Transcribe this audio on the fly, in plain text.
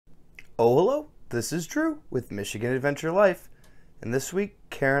Oh, hello, this is Drew with Michigan Adventure Life, and this week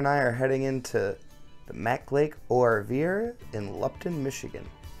Kara and I are heading into the Mac Lake ORV area in Lupton, Michigan.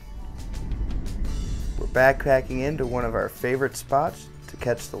 We're backpacking into one of our favorite spots to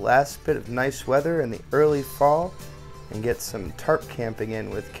catch the last bit of nice weather in the early fall and get some tarp camping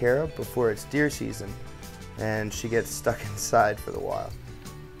in with Kara before it's deer season and she gets stuck inside for the while.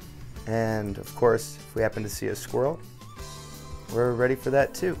 And of course, if we happen to see a squirrel, we're ready for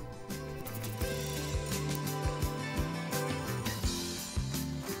that too.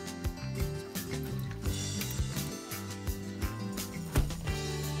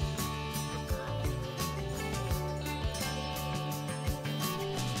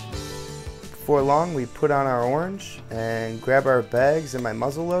 Before long, we put on our orange and grab our bags and my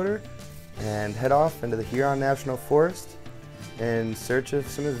muzzle loader and head off into the Huron National Forest in search of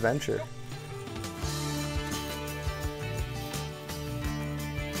some adventure.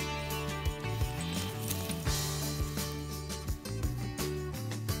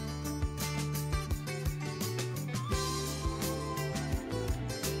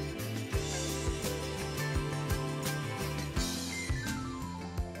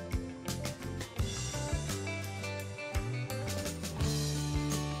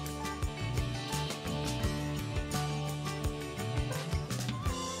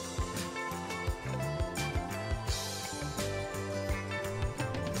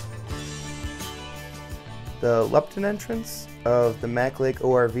 The Lupton entrance of the Mac Lake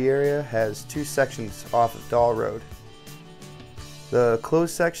ORV area has two sections off of Dahl Road. The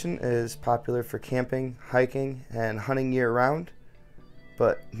closed section is popular for camping, hiking, and hunting year-round,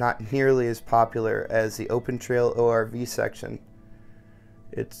 but not nearly as popular as the open trail ORV section.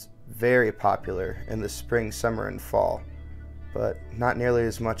 It's very popular in the spring, summer, and fall, but not nearly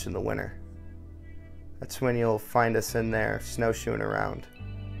as much in the winter. That's when you'll find us in there snowshoeing around.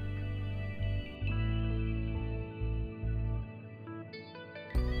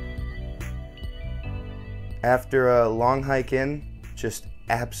 After a long hike in, just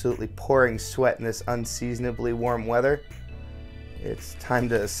absolutely pouring sweat in this unseasonably warm weather, it's time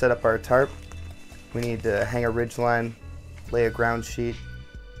to set up our tarp. We need to hang a ridgeline, lay a ground sheet,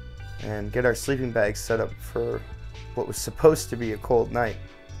 and get our sleeping bags set up for what was supposed to be a cold night.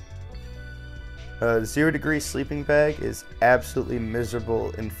 A 0-degree sleeping bag is absolutely miserable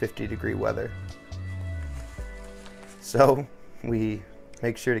in 50-degree weather. So we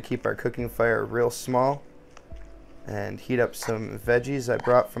make sure to keep our cooking fire real small and heat up some veggies I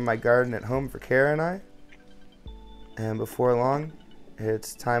brought from my garden at home for Kara and I. And before long,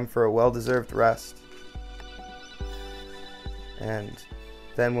 it's time for a well-deserved rest. And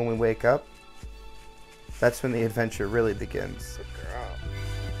then when we wake up, that's when the adventure really begins.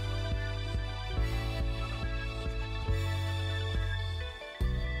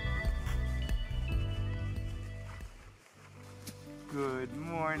 Good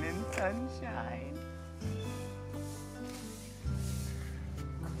morning, sunshine.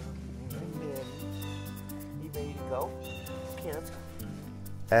 Ready to go? Okay, let's go.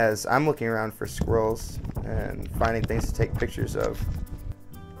 As I'm looking around for squirrels and finding things to take pictures of,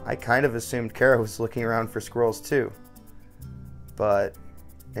 I kind of assumed Kara was looking around for squirrels too. But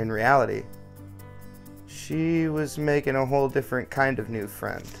in reality, she was making a whole different kind of new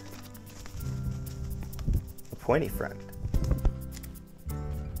friend. A pointy friend.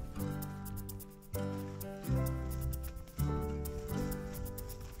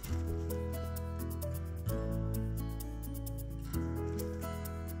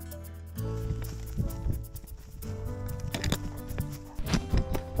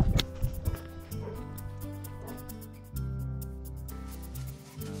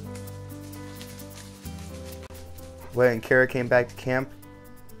 When Kara came back to camp,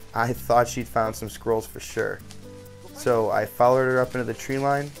 I thought she'd found some squirrels for sure. So I followed her up into the tree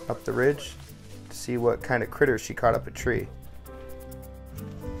line, up the ridge, to see what kind of critters she caught up a tree.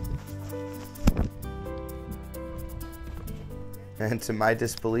 And to my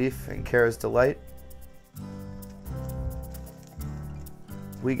disbelief and Kara's delight,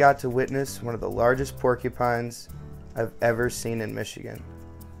 we got to witness one of the largest porcupines I've ever seen in Michigan.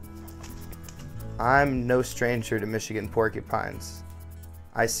 I'm no stranger to Michigan porcupines.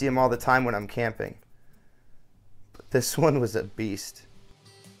 I see them all the time when I'm camping. But this one was a beast.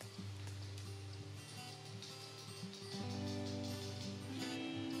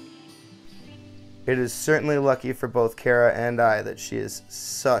 It is certainly lucky for both Kara and I that she is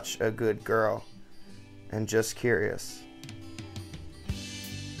such a good girl and just curious.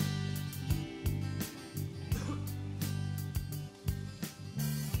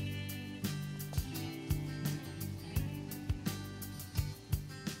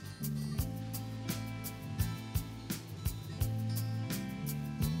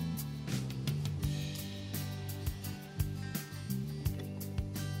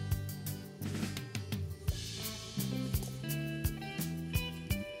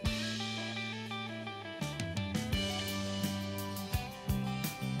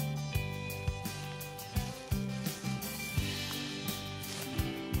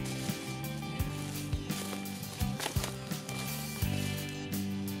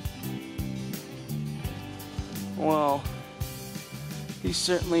 Well, he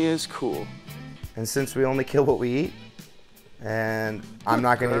certainly is cool. And since we only kill what we eat, and I'm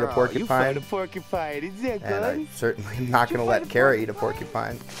not going to eat a porcupine, You found a porcupine, is that good? and I'm certainly not going to let Kara eat a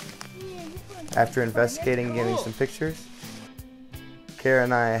porcupine. After investigating and getting some pictures, Kara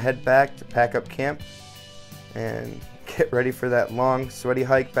and I head back to pack up camp and get ready for that long, sweaty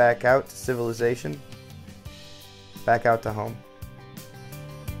hike back out to civilization, back out to home.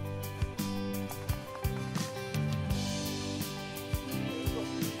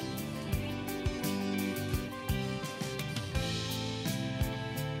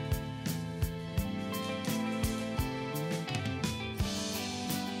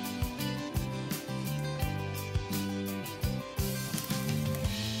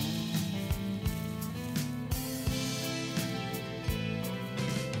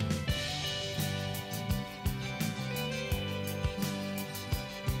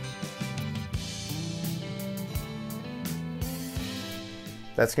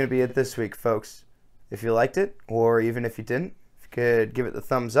 That's going to be it this week, folks. If you liked it, or even if you didn't, if you could give it the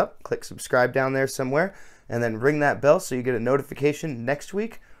thumbs up, click subscribe down there somewhere, and then ring that bell so you get a notification next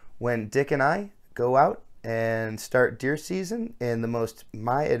week when Dick and I go out and start deer season in the most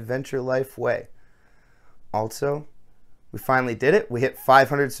MIAdventureLife way. Also, we finally did it. We hit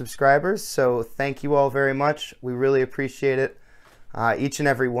 500 subscribers, so thank you all very much. We really appreciate it. Each and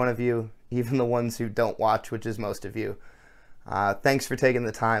every one of you, even the ones who don't watch, which is most of you. Thanks for taking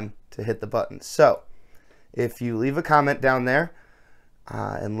the time to hit the button. So, if you leave a comment down there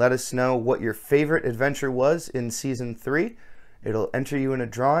and let us know what your favorite adventure was in Season 3, it'll enter you in a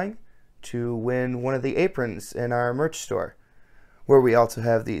drawing to win one of the aprons in our merch store, where we also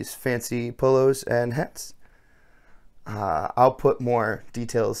have these fancy polos and hats. I'll put more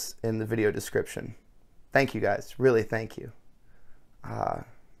details in the video description. Thank you guys. Really, thank you. But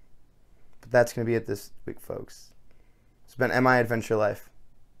that's going to be it this week, folks. It's been MIAdventureLife.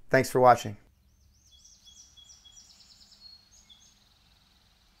 Thanks for watching.